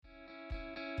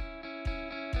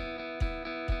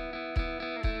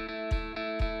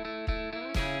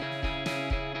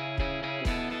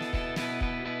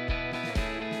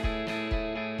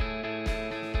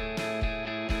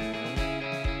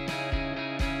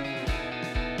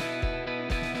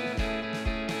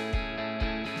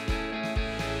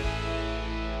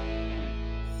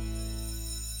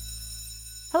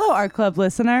Hello, Art Club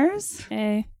listeners.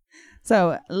 Hey.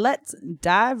 So let's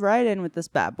dive right in with this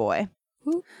bad boy.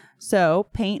 Ooh. So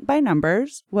paint by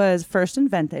numbers was first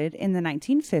invented in the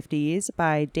 1950s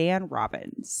by Dan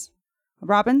Robbins.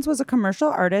 Robbins was a commercial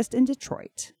artist in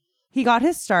Detroit. He got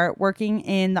his start working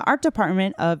in the art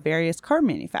department of various car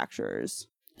manufacturers.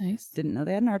 Nice. Didn't know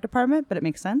they had an art department, but it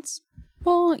makes sense.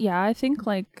 Well, yeah, I think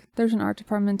like there's an art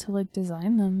department to like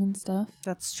design them and stuff.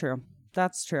 That's true.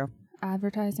 That's true.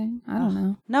 Advertising. I don't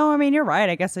know. No, I mean, you're right.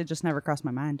 I guess it just never crossed my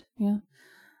mind. Yeah.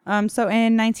 So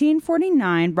in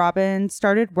 1949, Robbins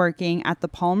started working at the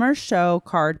Palmer Show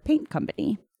Card Paint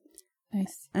Company.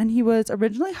 Nice. And he was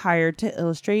originally hired to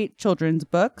illustrate children's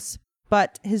books,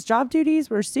 but his job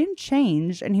duties were soon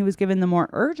changed and he was given the more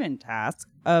urgent task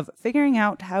of figuring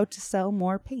out how to sell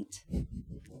more paint.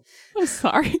 I'm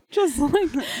sorry. Just like,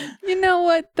 you know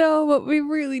what though? What we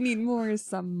really need more is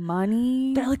some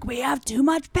money. They're like, we have too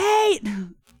much paint.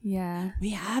 Yeah.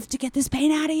 We have to get this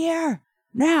paint out of here.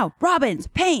 Now, Robbins,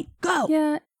 paint, go.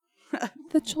 Yeah.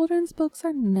 The children's books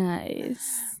are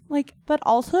nice. Like, but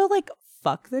also like,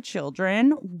 fuck the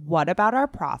children. What about our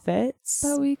profits?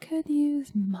 But we could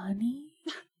use money.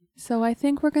 So I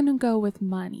think we're going to go with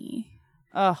money.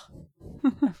 Ugh.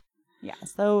 Yeah.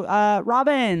 So,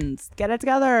 Robbins, get it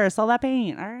together. Sell that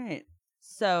paint. All right.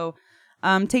 So,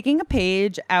 taking a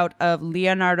page out of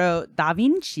Leonardo da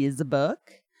Vinci's book,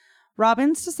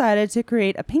 Robbins decided to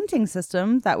create a painting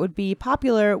system that would be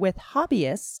popular with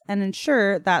hobbyists and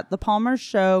ensure that the Palmer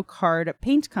Show Card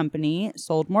Paint Company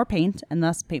sold more paint, and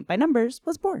thus Paint by Numbers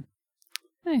was born.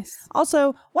 Nice.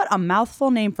 Also, what a mouthful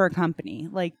name for a company.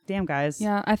 Like, damn, guys.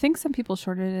 Yeah, I think some people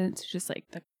shorted it to just like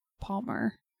the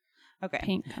Palmer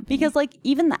Paint Company. Because, like,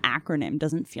 even the acronym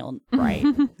doesn't feel right.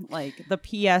 Like, the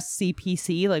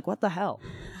PSCPC, like, what the hell?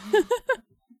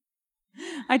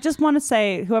 I just want to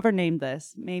say, whoever named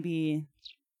this maybe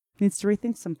needs to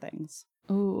rethink some things.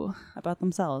 Ooh. About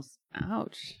themselves.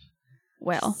 Ouch.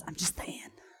 Well. I'm just saying.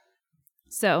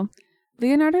 So,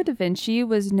 Leonardo da Vinci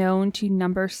was known to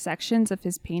number sections of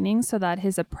his paintings so that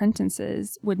his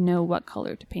apprentices would know what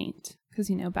color to paint. Because,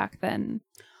 you know, back then...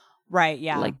 Right,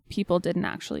 yeah. Like, people didn't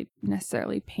actually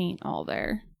necessarily paint all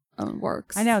their own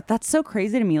works. I know. That's so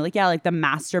crazy to me. Like, yeah, like the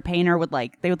master painter would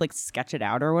like, they would like sketch it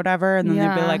out or whatever. And then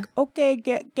they'd be like, okay,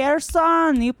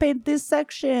 Gerson, you paint this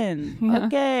section. Yeah.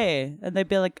 Okay. And they'd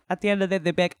be like, at the end of the day,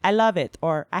 they'd be like, I love it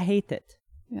or I hate it.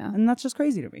 Yeah. And that's just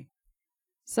crazy to me.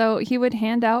 So he would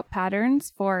hand out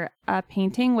patterns for a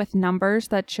painting with numbers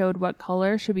that showed what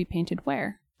color should be painted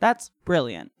where. That's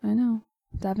brilliant. I know.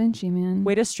 Da Vinci, man.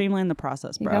 Way to streamline the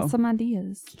process, bro. He got some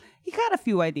ideas. He got a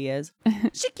few ideas.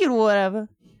 She whatever.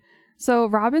 So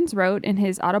Robbins wrote in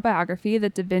his autobiography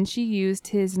that Da Vinci used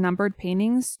his numbered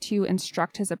paintings to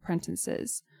instruct his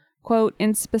apprentices. Quote,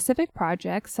 in specific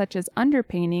projects such as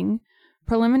underpainting,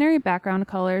 preliminary background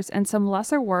colors, and some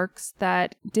lesser works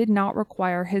that did not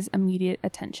require his immediate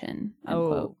attention.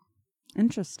 Oh,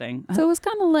 interesting. So it was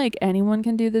kind of like anyone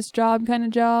can do this job kind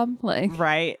of job. Like,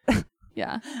 right.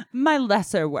 Yeah. My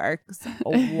lesser works.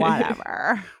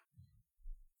 Whatever.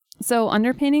 So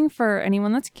underpainting, for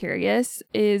anyone that's curious,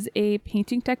 is a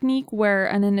painting technique where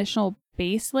an initial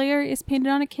base layer is painted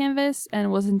on a canvas and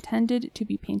was intended to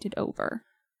be painted over.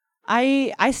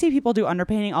 I see people do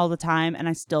underpainting all the time, and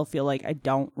I still feel like I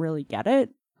don't really get it.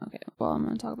 Okay, well, I'm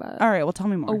going to talk about it. All right, well, tell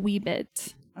me more. A wee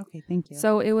bit. Okay, thank you.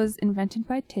 So it was invented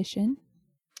by Titian.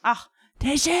 Ah,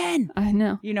 Titian! I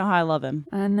know. You know how I love him.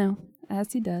 I know,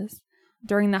 as he does.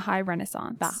 During the High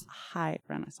Renaissance. The High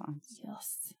Renaissance.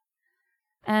 Yes.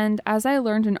 And as I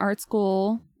learned in art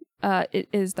school, it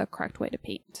is the correct way to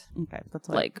paint. Okay, that's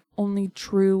what like only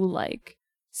true, like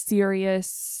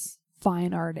serious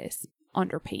fine artists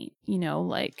underpaint. You know,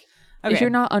 like if you're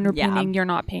not underpainting, you're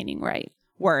not painting right.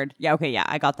 Word. Yeah. Okay. Yeah,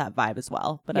 I got that vibe as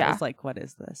well. But I was like, what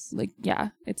is this? Like, yeah,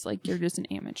 it's like you're just an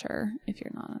amateur if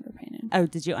you're not underpainting. Oh,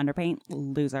 did you underpaint?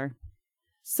 Loser.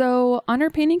 So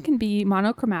underpainting can be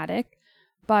monochromatic.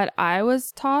 But I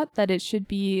was taught that it should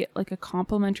be like a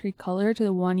complementary color to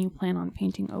the one you plan on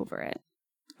painting over it.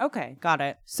 Okay, got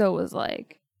it. So it was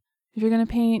like, if you're going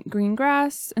to paint green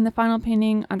grass in the final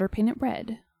painting, underpaint it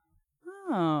red.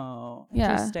 Oh,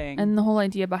 interesting. Yeah. And the whole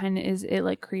idea behind it is it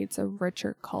like creates a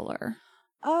richer color.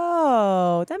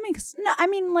 Oh, that makes... No, I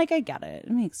mean, like, I get it.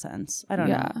 It makes sense. I don't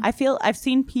know. I've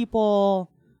seen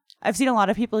a lot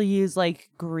of people use like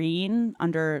green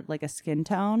under like a skin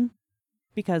tone.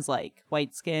 Because, like,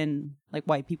 white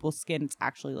people's skin, it's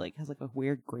actually, like, has, like, a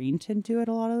weird green tint to it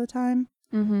a lot of the time.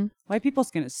 Mm-hmm. White people's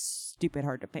skin is stupid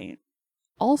hard to paint.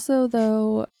 Also,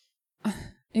 though,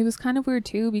 it was kind of weird,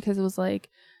 too, because it was, like,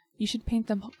 you should paint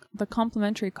the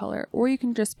complementary color, or you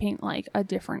can just paint, like, a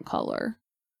different color.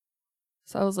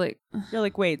 So I was like, You're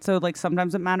like, wait, so like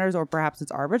sometimes it matters or perhaps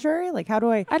it's arbitrary? Like, how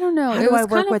do I I don't know. How It do was I work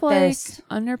kind of with like this?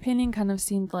 underpainting kind of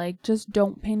seemed like just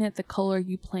don't paint it the color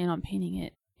you plan on painting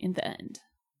it in the end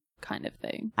kind of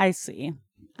thing. I see.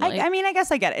 Like- I mean, I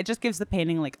guess I get it. It just gives the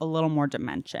painting like a little more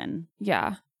dimension.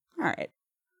 Yeah. All right.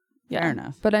 Yeah. Fair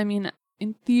enough. But I mean,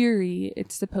 in theory,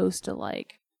 it's supposed to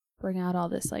like bring out all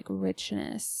this like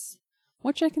richness,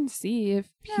 which I can see if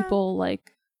Yeah. people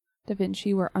like Da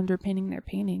Vinci were underpainting their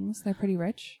paintings. They're pretty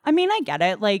rich. I mean, I get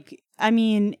it. Like, I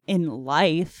mean, in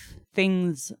life,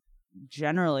 things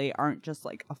generally aren't just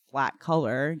like a flat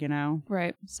color, you know?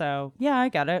 Right. So, yeah, I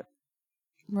get it.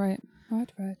 Right.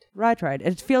 Right.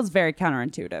 It feels very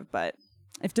counterintuitive, but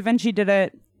if Da Vinci did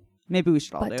it, maybe we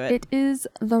should all But do it. it is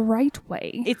the right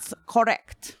way It's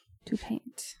correct. to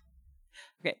paint.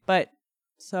 Okay, but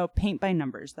so paint by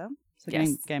numbers, though. So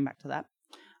Yes. getting back to that.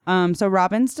 So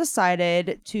Robbins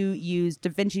decided to use Da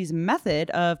Vinci's method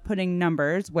of putting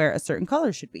numbers where a certain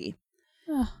color should be.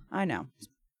 Ugh. I know.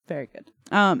 Very good.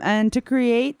 And to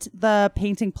create the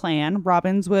painting plan,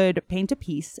 Robbins would paint a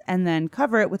piece and then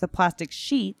cover it with a plastic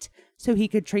sheet so he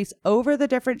could trace over the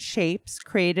different shapes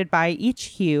created by each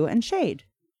hue and shade.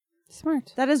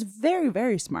 Smart. That is very,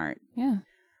 very smart. Yeah.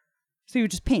 So you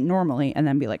would just paint normally and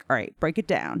then be like, all right, break it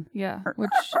down. Yeah. Which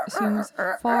seems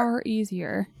far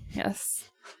easier. Yes.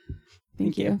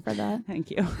 Thank you for that.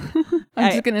 Thank you.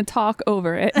 I'm just going to talk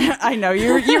over it. I know.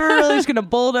 You were really just going to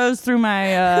bulldoze through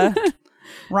my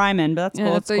rhyming, but that's Yeah,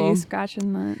 cool. that's It's what cool. you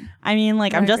scratching that. I mean,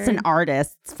 like, I'm just an record.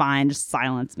 artist. It's fine. Just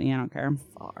silence me. I don't care.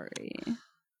 Sorry.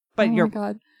 But oh you're... my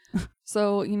God.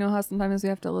 So, you know how sometimes we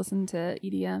have to listen to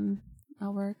EDM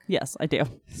at work? Yes, I do.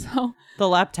 So, The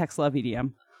lab techs love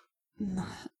EDM.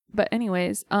 but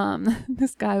anyways,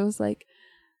 this guy was like,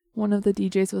 one of the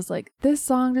DJs was like, this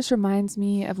song just reminds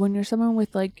me of when you're someone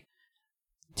with like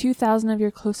 2,000 of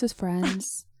your closest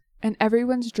friends and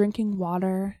everyone's drinking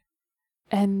water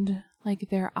and like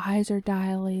their eyes are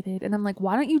dilated. And I'm like,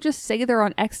 why don't you just say they're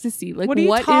on ecstasy? Like, What are you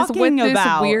what is talking with this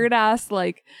about? weird ass,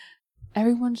 like,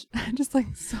 everyone's just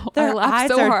like, so Their I laughed eyes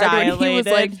so are hard when he was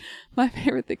like, dilated. my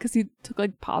favorite thing, because he took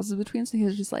like pauses between. So he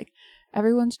was just like,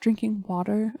 everyone's drinking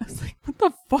water. I was like, what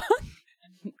the fuck?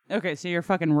 Okay, so you're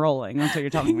fucking rolling. That's what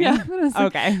you're telling me. Yeah. but I was like,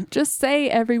 Okay. just say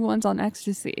everyone's on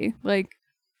ecstasy. Like,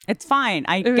 It's fine.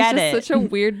 I it was get just it. such a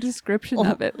weird description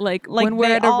of it. Like when we're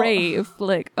they at a all- rave,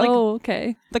 like, like, oh,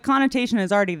 okay. The connotation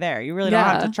is already there. You really don't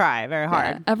have Yeah. to try very hard.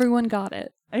 Yeah, everyone got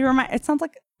it.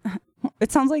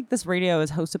 It sounds like this radio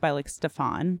is hosted by like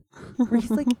Stefan, where he's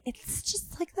like, it's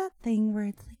just like that thing where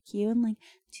it's like you and like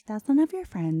 2,000 of your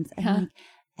friends, and Yeah. like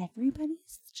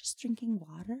everybody's just drinking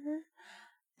water,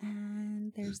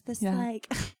 and there's this Yeah. like,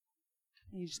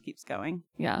 and he just keeps going.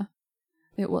 Yeah.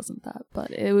 It wasn't that, but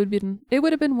it would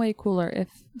have been way cooler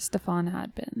if Stefan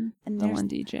had been And the there's- one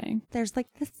DJing. There's like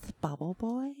this bubble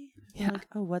boy. You're Yeah. like,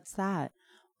 oh, what's that?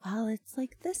 Well, it's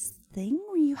like this thing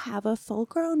where you have a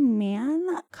full-grown man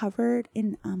covered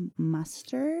in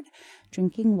mustard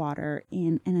drinking water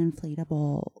in an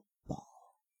inflatable ball.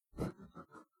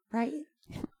 Right?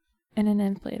 In an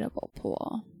inflatable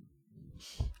pool.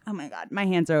 Oh my God, my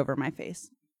hands are over my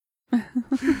face.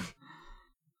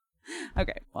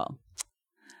 Okay, well,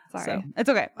 Sorry. so it's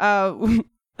okay.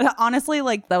 Honestly,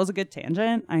 like that was a good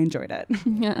tangent. I enjoyed it.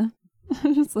 Yeah.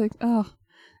 I'm just like, oh,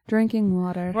 drinking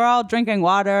water. We're all drinking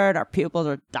water, and our pupils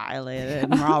are dilated,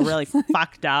 and we're all really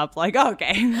fucked up. Like,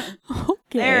 okay, Okay.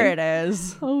 there it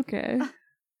is. Okay.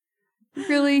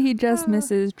 Really, he just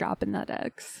misses dropping that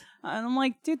X. And I'm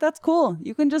like, dude, that's cool.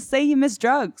 You can just say you miss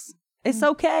drugs. It's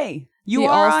okay. You He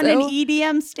are on an also-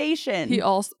 EDM station. He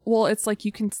also, well, it's like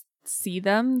you can see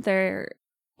them. They're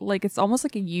like, it's almost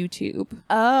like a YouTube,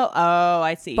 oh,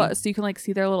 I see. but so you can like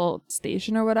see their little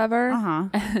station or whatever. Uh-huh.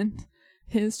 And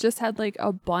his just had like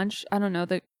a bunch, I don't know,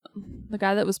 the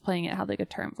guy that was playing it had like a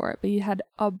term for it, but he had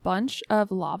a bunch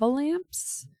of lava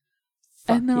lamps.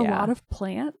 And then a lot of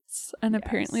plants. And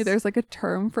apparently Yes. there's like a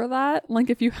term for that. Like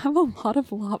if you have a lot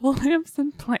of lava lamps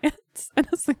and plants. And I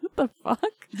was like, what the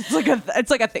fuck? It's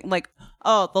like a thing. Like,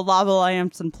 oh, the lava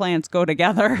lamps and plants go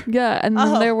together. Yeah. And then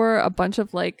Oh. there were a bunch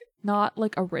of like, not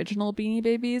like original Beanie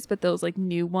Babies, but those like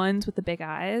new ones with the big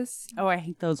eyes. Oh, I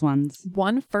hate those ones.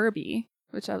 One Furby,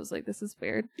 which I was like, this is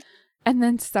weird. And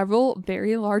then several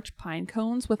very large pine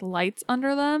cones with lights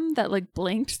under them that like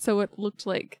blinked. So it looked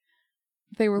like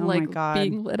they were Oh my like God.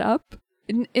 being lit up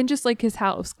in just like his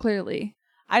house, clearly.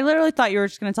 I literally thought you were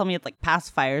just going to tell me it's like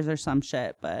pacifiers or some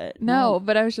shit, but No,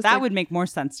 but I was just that like, would make more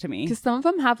sense to me. because some of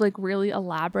them have like really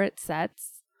elaborate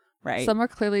sets. Right. Some are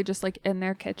clearly just like in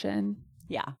their kitchen.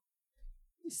 Yeah.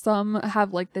 Some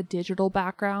have like the digital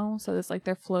background, so it's like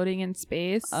they're floating in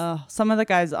space. Some of the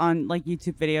guys on like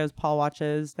YouTube videos Paul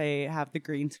watches, they have the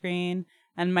green screen.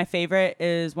 And my favorite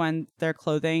is when their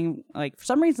clothing, like for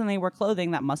some reason they wear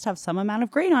clothing that must have some amount of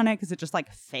green on it because it just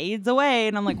like fades away.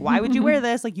 And I'm like, why would you wear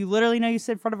this? Like you literally know you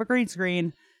sit in front of a green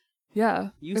screen. Yeah.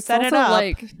 You set it up.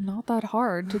 Like not that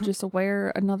hard to just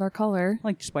wear another color.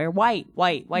 Like just wear white.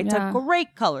 White's a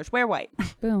great color. Just wear white.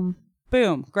 Boom.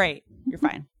 Boom. Great. You're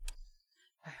fine.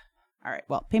 All right.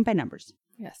 Well, paint by numbers.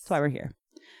 Yes. That's why we're here.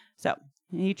 So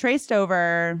he traced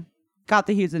over, got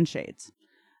the hues and shades.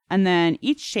 And then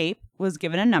each shape was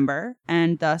given a number,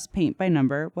 and thus paint by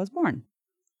number was born.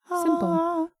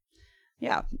 Simple.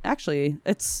 Yeah. Actually,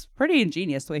 it's pretty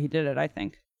ingenious the way he did it, I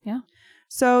think. Yeah.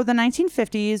 So the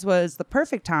 1950s was the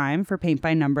perfect time for paint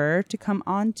by number to come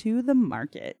onto the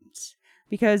market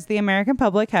because the American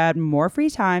public had more free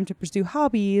time to pursue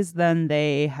hobbies than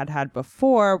they had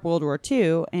before World War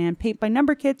II, and paint by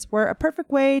number kits were a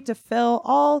perfect way to fill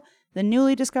all the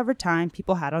newly discovered time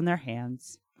people had on their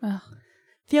hands. Ugh.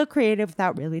 Feel creative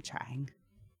without really trying.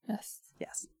 Yes.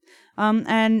 Yes.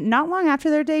 And not long after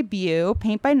their debut,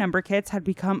 paint by number kits had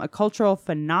become a cultural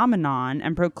phenomenon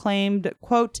and proclaimed,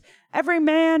 quote, "Every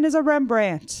man is a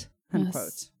Rembrandt," unquote.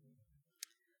 Yes.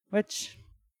 Which,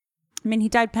 I mean, he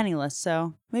died penniless,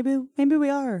 so maybe we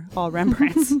are all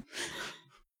Rembrandts.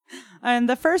 And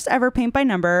the first ever paint by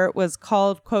number was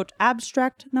called, quote,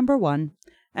 Abstract Number 1.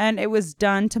 And it was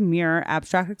done to mirror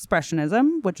abstract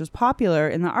expressionism, which was popular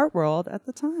in the art world at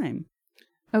the time.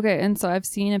 Okay, and so I've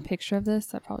seen a picture of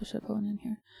this. I probably should have put one in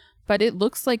here. But it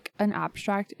looks like an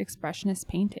abstract expressionist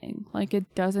painting. Like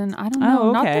it doesn't, I don't know. Oh,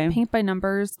 okay. Not the paint by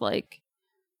numbers, like,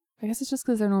 I guess it's just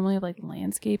because they're normally like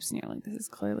landscapes and you're like, this is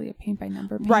clearly a paint by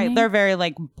number painting. Right, they're very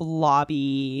like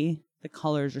blobby. The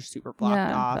colors are super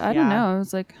blocked off. I don't know. I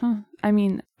was like, I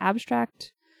mean,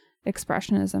 abstract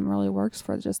expressionism really works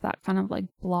for just that kind of like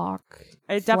block.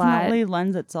 It definitely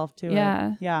lends itself to it.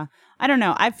 Yeah. I don't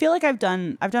know. I feel like I've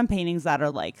done paintings that are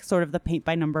like sort of the paint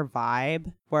by number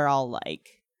vibe where I'll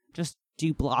like just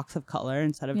do blocks of color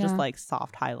instead of just like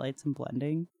soft highlights and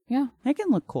blending. Yeah. It can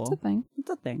look cool. It's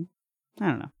a thing. I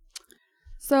don't know.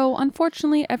 So,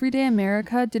 unfortunately, everyday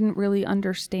America didn't really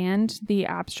understand the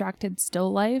abstracted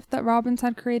still life that Robbins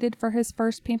had created for his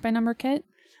first paint by number kit.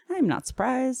 I'm not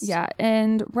surprised. Yeah,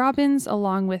 and Robbins,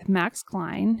 along with Max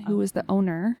Klein, who was the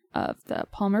owner of the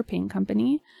Palmer Paint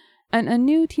Company, and a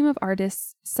new team of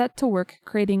artists set to work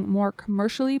creating more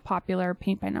commercially popular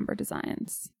paint by number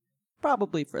designs.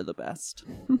 Probably for the best.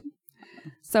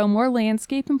 So more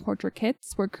landscape and portrait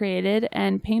kits were created,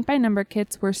 and paint by number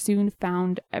kits were soon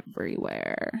found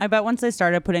everywhere. I bet once they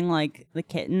started putting like the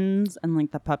kittens and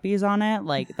like the puppies on it,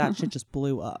 like that shit just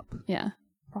blew up. Yeah,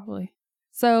 probably.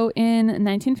 So in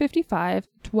 1955,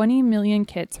 20 million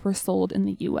kits were sold in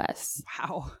the U.S.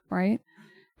 Wow. Right?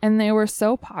 And they were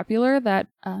so popular that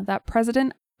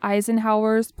President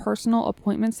Eisenhower's personal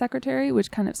appointment secretary,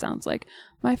 which kind of sounds like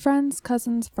my friend's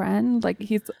cousin's friend, like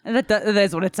he's that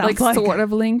is what it sounds like, sort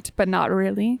of linked, but not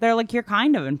really. They're like, you're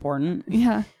kind of important.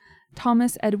 Yeah.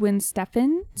 Thomas Edwin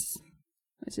Steffens,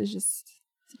 which is just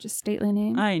such a stately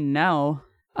name. I know.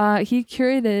 He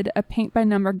curated a paint by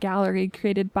number gallery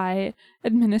created by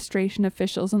administration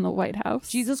officials in the White House.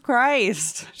 Jesus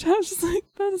Christ. I was just like,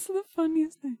 that is the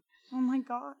funniest thing. Oh my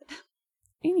God.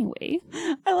 Anyway.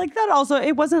 I like that also.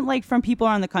 It wasn't like from people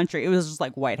around the country. It was just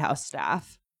like White House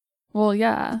staff. Well,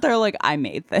 yeah. They're like, I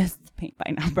made this paint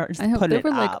by numbers. I hope they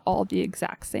were like all the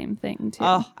exact same thing too.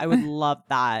 Oh, I would love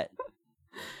that.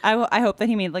 I hope that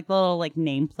he made like little like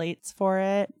nameplates for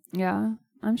it. Yeah,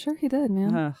 I'm sure he did,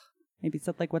 man. Ugh. Maybe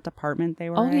said like what department they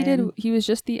were all in. He did, he was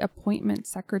just the appointment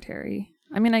secretary.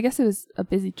 I mean, I guess it was a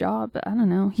busy job, but I don't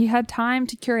know. He had time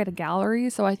to curate a gallery,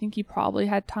 so I think he probably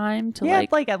had time to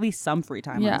had like at least some free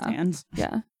time on his hands.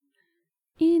 Yeah.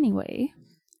 Anyway,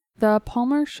 the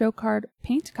Palmer Showcard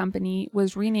Paint Company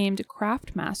was renamed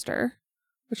Craftmaster,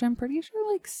 which I'm pretty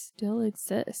sure like still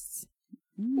exists.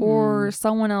 Or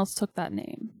someone else took that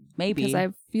name. Maybe. Because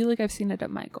I feel like I've seen it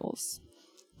at Michael's.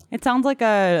 It sounds like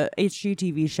a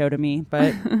HGTV show to me,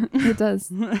 but it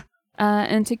does.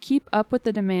 And to keep up with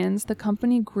the demands, the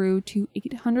company grew to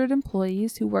 800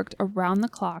 employees who worked around the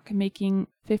clock, making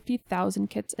 50,000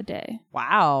 kits a day.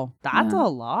 Wow, that's a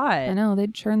lot. I know,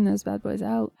 they'd churn those bad boys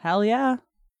out. Hell yeah.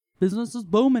 Business is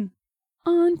booming.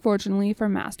 Unfortunately for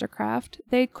Mastercraft,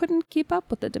 they couldn't keep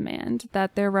up with the demand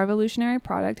that their revolutionary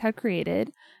product had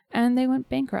created, and they went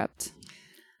bankrupt.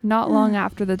 Not long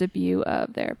after the debut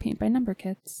of their paint by number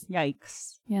kits.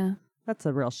 Yikes. Yeah. That's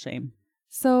a real shame.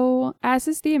 So, as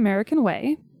is the American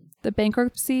way, the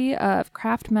bankruptcy of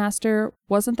Craftmaster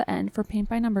wasn't the end for paint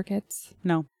by number kits.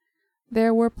 No.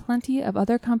 There were plenty of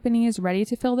other companies ready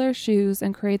to fill their shoes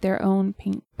and create their own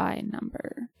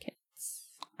paint-by-number kits.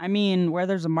 I mean, where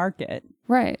there's a market,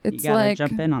 Right. you It's gotta like,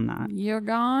 jump in on that. you're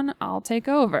gone, I'll take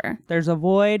over. There's a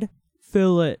void,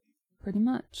 fill it. Pretty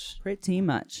much. Pretty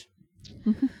much.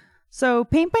 So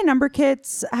paint-by-number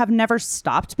kits have never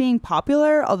stopped being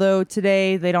popular, although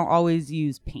today they don't always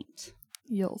use paint.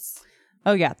 Yes.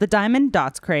 Oh yeah, the diamond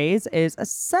dots craze is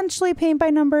essentially paint by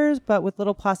numbers, but with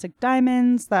little plastic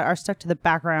diamonds that are stuck to the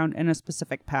background in a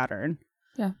specific pattern.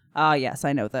 Yeah. Yes,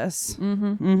 I know this.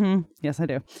 Mm-hmm. Yes, I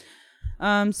do.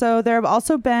 So there have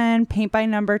also been paint by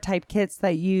number type kits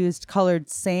that used colored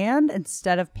sand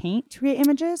instead of paint to create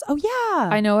images. Oh yeah.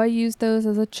 I know I used those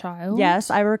as a child.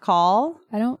 Yes, I recall.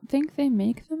 I don't think they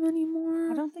make them anymore.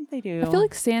 I don't think they do. I feel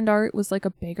like sand art was like a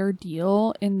bigger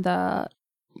deal in the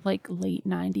like late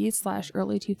 90s /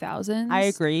 early 2000s. I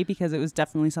agree, because it was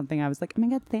definitely something I was like, oh my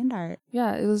god, sand art.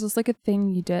 Yeah, it was just like a thing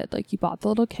you did. Like you bought the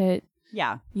little kit.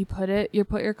 Yeah. You put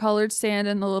your colored sand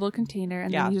in the little container,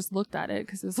 and then you just looked at it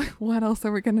because it was like, what else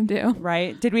are we gonna do?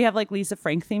 Right. Did we have like Lisa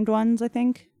Frank themed ones, I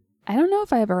think? I don't know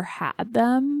if I ever had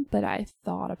them, but I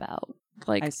thought about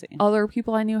like I see. other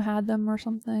people I knew had them or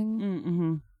something.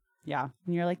 Mm-hmm. Yeah.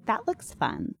 And you're like, that looks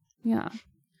fun. Yeah.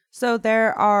 So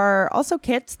there are also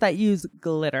kits that use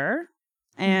glitter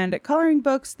and coloring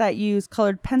books that use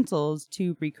colored pencils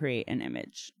to recreate an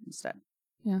image instead.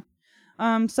 Yeah.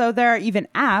 So there are even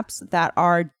apps that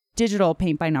are digital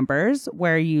paint by numbers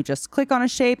where you just click on a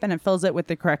shape and it fills it with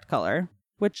the correct color,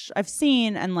 which I've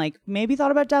seen and like maybe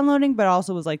thought about downloading, but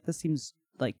also was like, this seems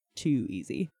like too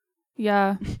easy.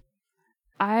 Yeah.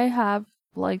 I have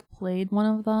like played one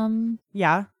of them.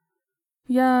 Yeah.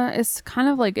 Yeah, it's kind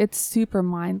of like, it's super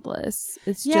mindless.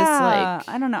 It's just like,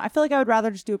 I don't know. I feel like I would rather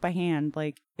just do it by hand.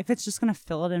 Like if it's just going to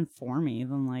fill it in for me,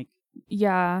 then like,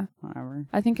 yeah, whatever.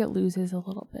 I think it loses a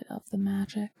little bit of the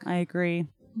magic. I agree.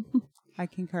 I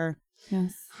concur.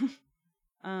 Yes.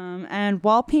 And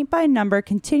while paint by number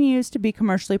continues to be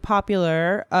commercially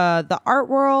popular, the art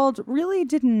world really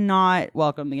did not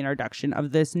welcome the introduction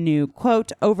of this new,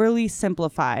 quote, overly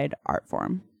simplified art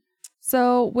form.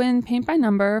 So when paint by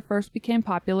number first became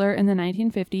popular in the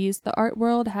 1950s, the art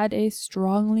world had a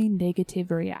strongly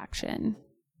negative reaction.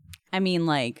 I mean,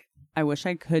 like, I wish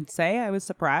I could say I was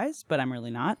surprised, but I'm really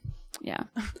not. Yeah.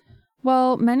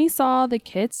 Well, many saw the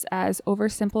kits as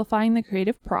oversimplifying the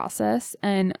creative process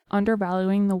and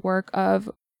undervaluing the work of,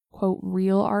 quote,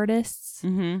 real artists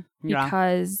Mm-hmm. Yeah.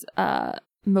 because a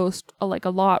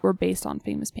lot were based on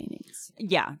famous paintings.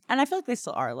 Yeah. And I feel like they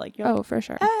still are. Like, you're like, Oh, for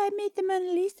sure. I made the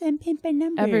Mona Lisa in paint by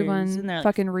numbers. And Everyone they're like,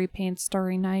 fucking repaints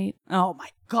Starry Night. oh my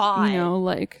God. You know,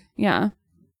 like, yeah.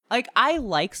 Like, I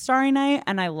like Starry Night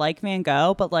and I like Van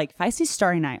Gogh, but like, if I see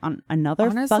Starry Night on another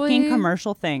Honestly, fucking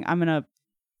commercial thing, I'm gonna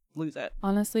lose it.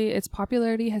 Honestly, its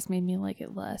popularity has made me like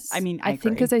it less. I mean, I I think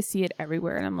agree. because I see it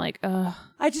everywhere and I'm like, ugh.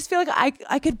 I just feel like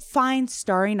I could find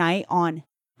Starry Night on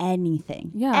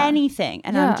anything. Yeah. Anything.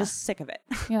 And Yeah. I'm just sick of it.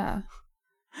 Yeah.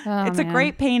 Oh, It's a man.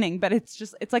 great painting, but it's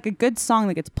like a good song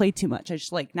that gets played too much. I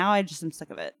just like, now I just am sick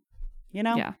of it. You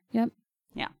know? Yeah. Yep.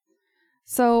 Yeah.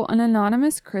 So an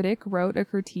anonymous critic wrote a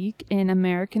critique in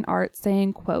American Art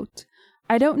saying, quote,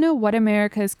 I don't know what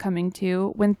America is coming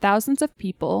to when thousands of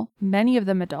people, many of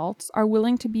them adults, are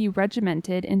willing to be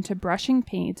regimented into brushing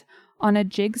paint on a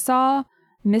jigsaw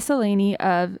miscellany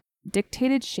of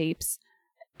dictated shapes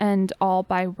and all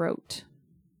by rote.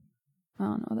 I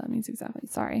don't know what that means exactly.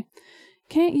 Sorry.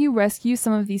 Can't you rescue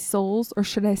some of these souls, or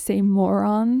should I say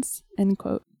morons? End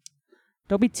quote.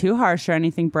 Don't be too harsh or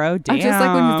anything, bro. Damn. I just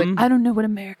like when he's like, I don't know what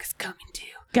America's coming to.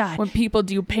 God. When people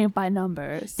do paint by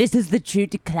numbers. This is the true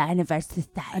decline of our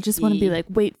society. I just want to be like,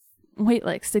 wait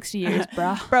like 60 years,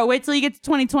 bruh. Bro, wait till you get to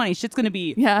 2020. Shit's going to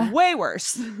be way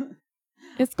worse.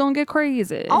 It's going to get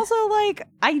crazy. Also, like,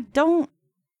 I don't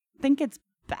think it's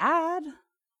bad.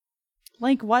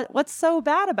 Like, what's so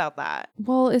bad about that?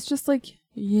 Well, it's just like,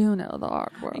 you know, the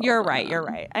art world. You're right. You're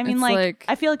right. I mean, It's like,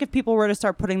 I feel like if people were to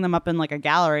start putting them up in like a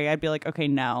gallery, I'd be like, okay,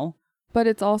 no. But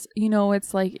it's also, you know,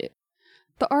 it's like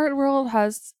the art world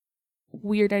has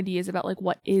weird ideas about like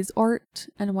what is art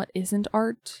and what isn't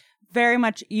art. Very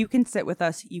much, you can sit with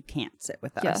us. You can't sit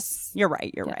with us. Yes. You're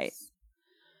right. You're Yes. right.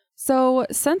 So,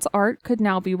 since art could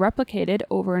now be replicated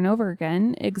over and over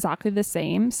again, exactly the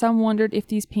same, some wondered if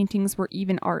these paintings were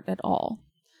even art at all.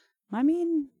 I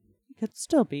mean, it could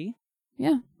still be.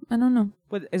 Yeah, I don't know.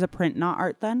 Is a print not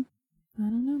art then? I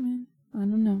don't know, man. I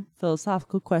don't know.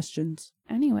 Philosophical questions.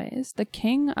 Anyways, the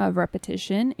king of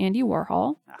repetition, Andy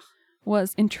Warhol,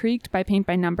 was intrigued by paint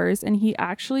by numbers, and he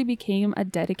actually became a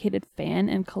dedicated fan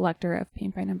and collector of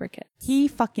paint by number kits. He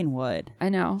fucking would. I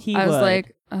know. He I was would.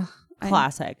 like, ugh,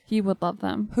 Classic. He would love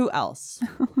them. Who else?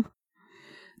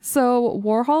 So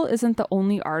Warhol isn't the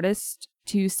only artist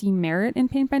to see merit in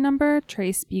paint by number.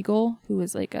 Trey Spiegel, who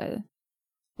is like a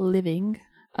living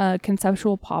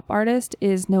conceptual pop artist,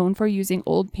 is known for using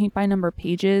old paint by number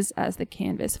pages as the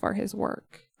canvas for his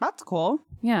work. That's cool.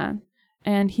 Yeah.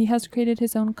 And he has created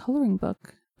his own coloring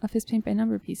book of his paint by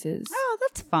number pieces. Oh,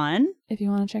 that's fun. If you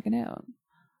want to check it out.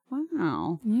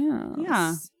 Wow. Yeah.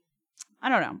 Yeah. I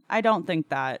don't know. I don't think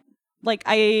that, like,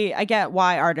 I get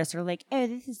why artists are like, oh,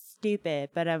 this is stupid.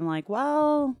 But I'm like,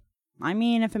 well, I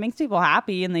mean, if it makes people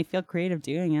happy and they feel creative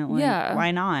doing it, like,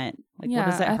 why not? Like, what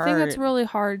does it hurt? I think it's really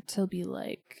hard to be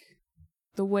like,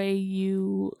 the way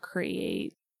you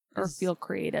create or feel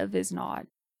creative is not,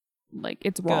 like,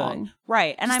 it's wrong. Good.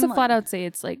 Right. And Just I'm to flat out say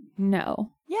it's like,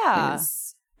 no. Yeah.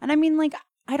 And I mean, like,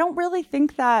 I don't really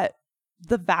think that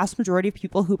the vast majority of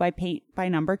people who buy paint by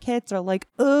number kits are like,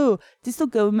 oh, this will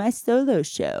go in my solo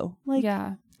show. Like,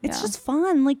 it's just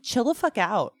fun. Like, chill the fuck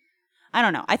out. I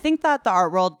don't know. I think that the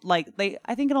art world, like,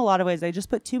 I think in a lot of ways, they just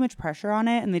put too much pressure on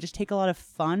it and they just take a lot of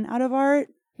fun out of art.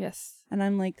 Yes. And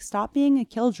I'm like, stop being a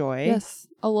killjoy. Yes.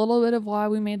 A little bit of why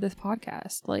we made this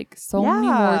podcast. Like, so many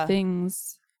more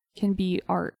things can be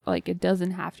art. Like, it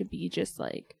doesn't have to be just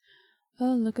like,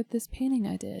 oh, look at this painting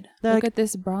I did. Look at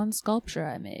this bronze sculpture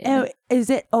I made. Oh, is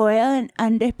it oil and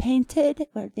underpainted?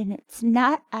 Well, then it's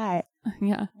not art.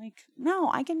 Yeah. Like, no,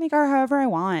 I can make art however I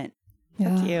want.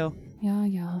 Fuck you.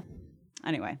 Yeah.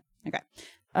 Anyway, okay.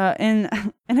 In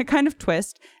a kind of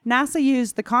twist, NASA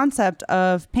used the concept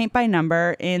of paint by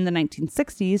number in the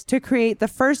 1960s to create the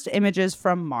first images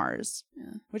from Mars,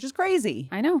 which is crazy.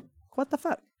 I know. What the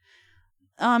fuck?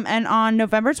 And on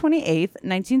November 28th,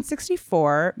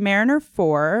 1964, Mariner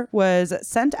 4 was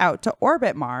sent out to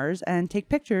orbit Mars and take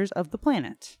pictures of the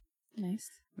planet. Nice.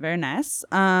 Very nice.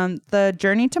 The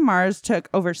journey to Mars took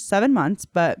over 7 months,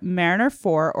 but Mariner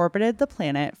 4 orbited the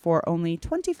planet for only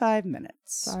 25 minutes.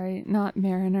 Sorry, not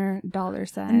Mariner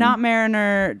 $sign. Not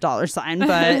Mariner $sign,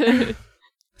 but...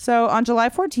 So on July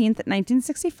 14th,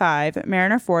 1965,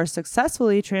 Mariner 4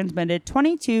 successfully transmitted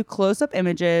 22 close-up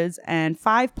images and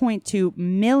 5.2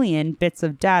 million bits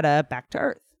of data back to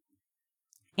Earth.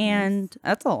 And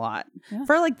that's a lot. Yeah.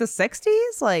 For like the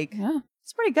 60s, like,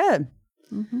 it's pretty good.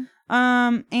 Mm-hmm.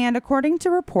 And according to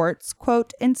reports,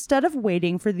 quote, instead of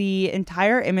waiting for the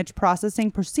entire image processing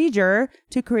procedure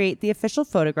to create the official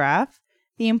photograph,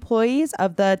 the employees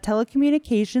of the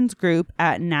telecommunications group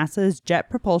at NASA's Jet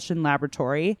Propulsion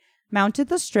Laboratory mounted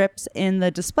the strips in the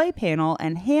display panel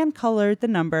and hand-colored the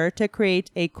number to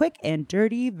create a quick and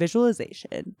dirty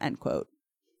visualization, end quote.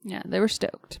 Yeah, they were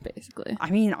stoked, basically. I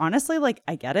mean, honestly, like,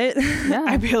 I get it. Yeah.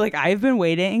 I feel like I've been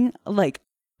waiting, like,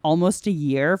 almost a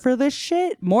year for this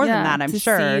shit. More than that, I'm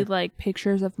sure. To see, like,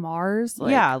 pictures of Mars.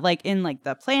 Like, yeah, like, in, like,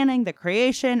 the planning, the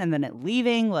creation, and then it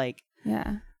leaving, like...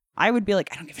 Yeah. I would be like,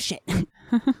 I don't give a shit.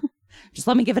 Just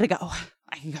let me give it a go.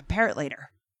 I can compare it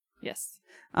later. Yes.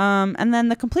 And then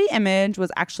the complete image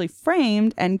was actually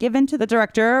framed and given to the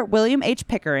director, William H.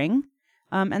 Pickering.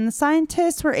 And the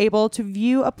scientists were able to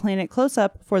view a planet close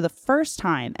up for the first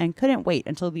time and couldn't wait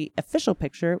until the official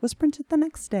picture was printed the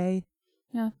next day.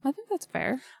 Yeah, I think that's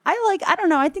fair. I don't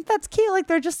know. I think that's cute. Like,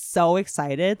 they're just so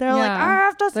excited. They're like, I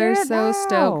have to see it They're so now.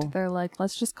 stoked. They're like,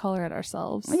 let's just color it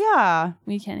ourselves. Yeah.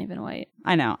 We can't even wait.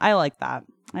 I know. I like that.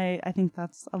 I think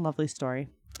that's a lovely story.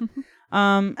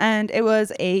 And it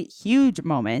was a huge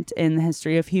moment in the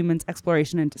history of humans'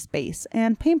 exploration into space.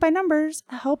 And paint by numbers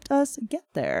helped us get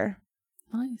there.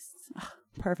 Nice.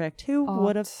 Perfect. Who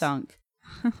would have thunk?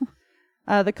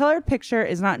 The colored picture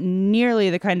is not nearly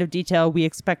the kind of detail we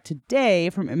expect today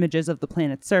from images of the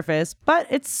planet's surface, but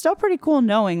it's still pretty cool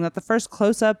knowing that the first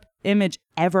close-up image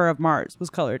ever of Mars was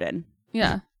colored in.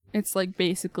 Yeah. It's like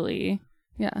basically,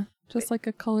 just like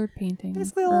a colored painting.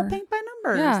 Basically a little paint by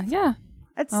numbers. Yeah.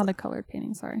 It's not a colored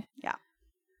painting, sorry. Yeah.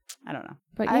 I don't know.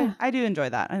 But yeah. I do enjoy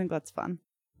that. I think that's fun.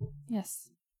 Yes.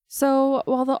 So,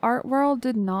 while the art world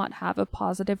did not have a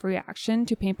positive reaction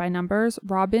to paint by numbers,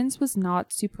 Robbins was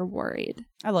not super worried.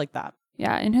 I like that.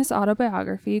 Yeah, in his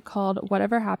autobiography called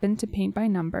Whatever Happened to Paint by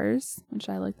Numbers, which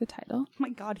I like the title. Oh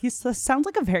my God, he sounds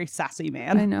like a very sassy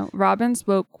man. I know. Robbins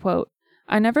wrote, quote,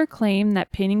 I never claim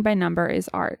that painting by number is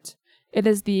art. It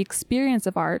is the experience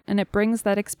of art, and it brings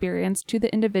that experience to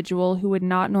the individual who would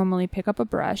not normally pick up a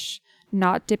brush,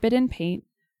 not dip it in paint.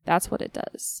 That's what it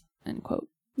does, end quote.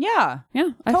 Yeah. Yeah.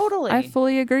 Totally. I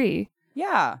fully agree.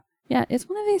 Yeah. Yeah. It's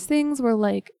one of these things where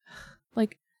like,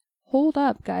 hold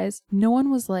up, guys. No one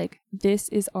was like, this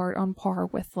is art on par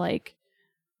with like,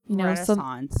 you know,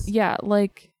 Renaissance. Yeah.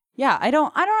 Like. Yeah. I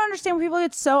don't understand why people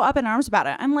get so up in arms about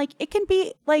it. I'm like, it can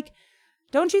be like,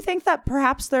 don't you think that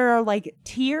perhaps there are like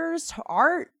tiers to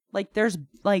art? Like there's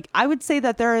like, I would say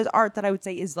that there is art that I would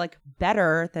say is like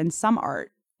better than some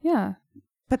art. Yeah.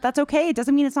 But that's okay. It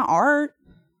doesn't mean it's not art.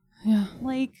 Yeah.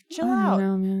 Like, chill I out. don't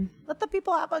know, man. Let the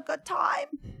people have a good time.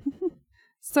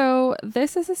 So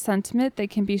this is a sentiment that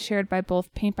can be shared by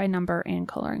both paint by number and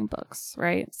coloring books,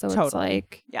 right? So it's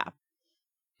like, yeah.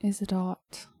 Is it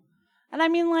art? And I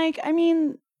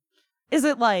mean, is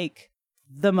it like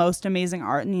the most amazing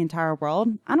art in the entire world?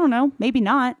 I don't know. Maybe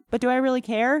not. But do I really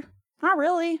care? Not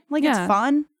really. Like, it's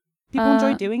fun. People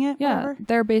enjoy doing it. Yeah. Whatever.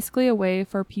 They're basically a way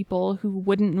for people who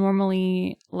wouldn't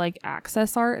normally like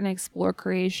access art and explore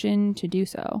creation to do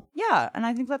so. Yeah. And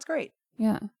I think that's great.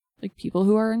 Yeah. Like people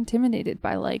who are intimidated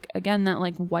by like, again, that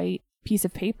like white piece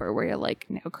of paper where you're like,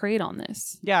 now create on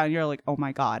this. Yeah. And you're like, oh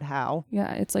my God, how?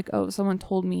 Yeah. It's like, oh, someone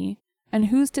told me. And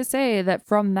who's to say that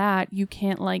from that you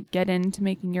can't like get into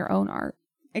making your own art?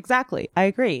 Exactly. I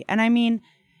agree. And I mean,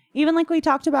 even like we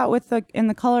talked about with in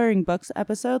the coloring books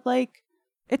episode, like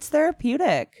it's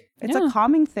therapeutic. It's a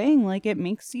calming thing. Like it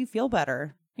makes you feel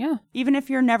better. Yeah. Even if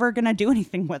you're never going to do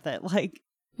anything with it. Like,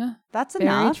 yeah, that's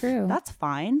enough. Very true. That's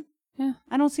fine. Yeah.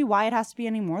 I don't see why it has to be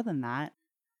any more than that.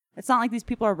 It's not like these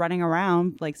people are running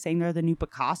around like saying they're the new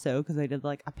Picasso because they did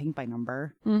like a paint by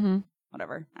number. Mm-hmm.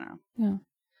 Whatever. I don't know. Yeah.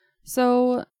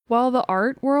 So while the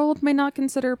art world may not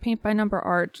consider paint by number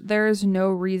art, there is no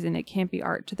reason it can't be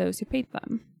art to those who paint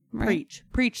them. Right?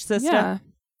 Preach, sister. Yeah.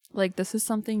 Like this is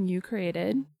something you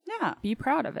created. Yeah. Be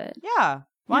proud of it. Yeah.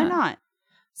 Why not?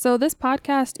 So this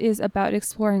podcast is about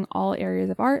exploring all areas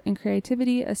of art and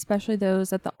creativity, especially those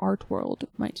that the art world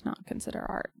might not consider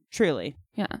art. Truly.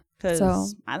 Yeah.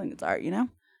 Because I think it's art, you know?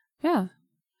 Yeah.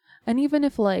 And even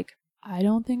if like, I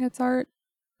don't think it's art,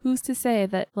 who's to say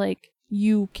that like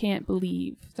you can't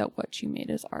believe that what you made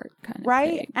is art kind of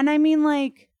right thing. And I mean,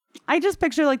 like, I just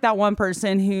picture like that one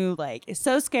person who like is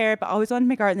so scared but always wanted to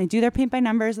make art, and they do their paint by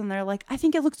numbers and they're like, I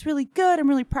think it looks really good, I'm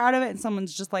really proud of it, and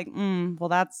someone's just like, well,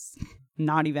 that's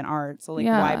not even art, so like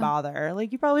why bother?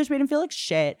 Like you probably just made them feel like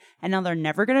shit, and now they're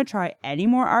never gonna try any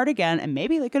more art again, and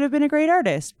maybe they could have been a great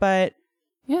artist, but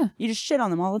you just shit on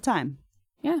them all the time.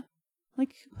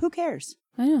 Like, who cares?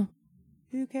 I know.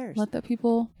 Who cares? Let the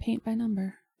people paint by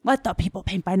number. Let the people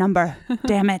paint by number.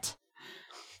 Damn it.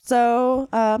 So,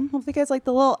 hope you guys like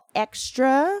the little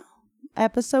extra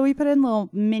episode we put in, little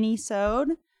mini-sode.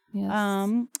 Yes.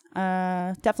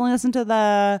 Definitely listen to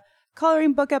the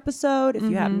coloring book episode if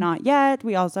you have not yet.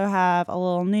 We also have a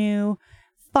little new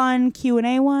fun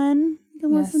Q&A one you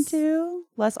can listen to.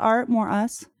 Less art, more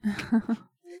us.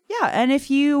 Yeah, and if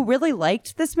you really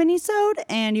liked this mini-sode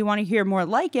and you want to hear more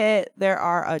like it, there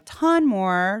are a ton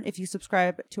more if you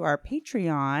subscribe to our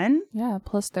Patreon. Yeah,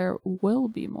 plus there will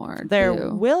be more. There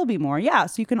will be more, yeah.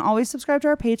 So you can always subscribe to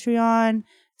our Patreon.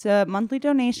 It's a monthly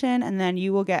donation, and then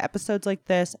you will get episodes like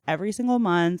this every single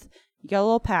month. You get a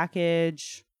little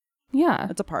package. Yeah.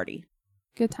 It's a party.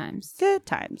 Good times. Good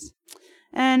times.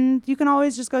 And you can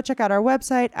always just go check out our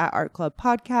website at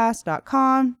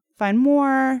artclubpodcast.com. Find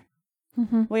more.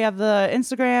 We have the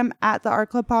Instagram at the Art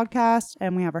Club Podcast,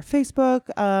 and we have our Facebook,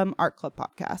 Art Club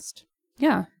Podcast.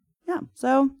 Yeah.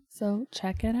 So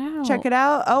check it out. Check it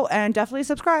out. Oh, and definitely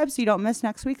subscribe so you don't miss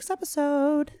next week's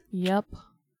episode. Yep.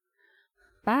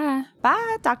 Bye.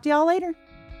 Bye. Talk to y'all later.